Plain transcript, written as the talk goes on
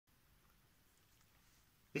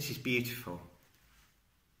This is beautiful.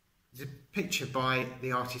 It's a picture by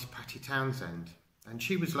the artist Patty Townsend, and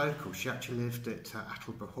she was local. She actually lived at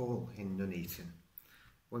Attleborough Hall in Nuneaton.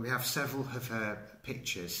 Well, we have several of her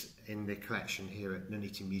pictures in the collection here at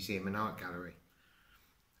Nuneaton Museum and Art Gallery.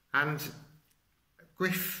 And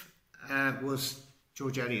Griff was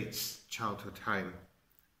George Eliot's childhood home.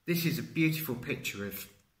 This is a beautiful picture of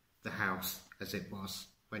the house as it was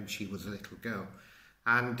when she was a little girl.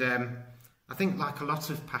 And I think, like a lot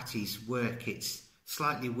of Patty's work, it's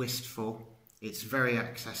slightly wistful, it's very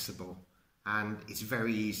accessible, and it's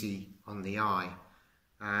very easy on the eye.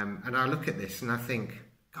 And I look at this and I think,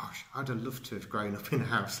 gosh, I'd have loved to have grown up in a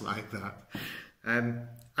house like that. And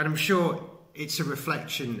I'm sure it's a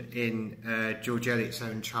reflection in George Eliot's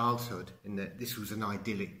own childhood, in that this was an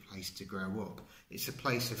idyllic place to grow up. It's a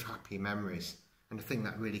place of happy memories, and I think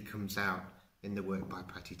that really comes out in the work by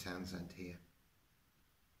Patty Townsend here.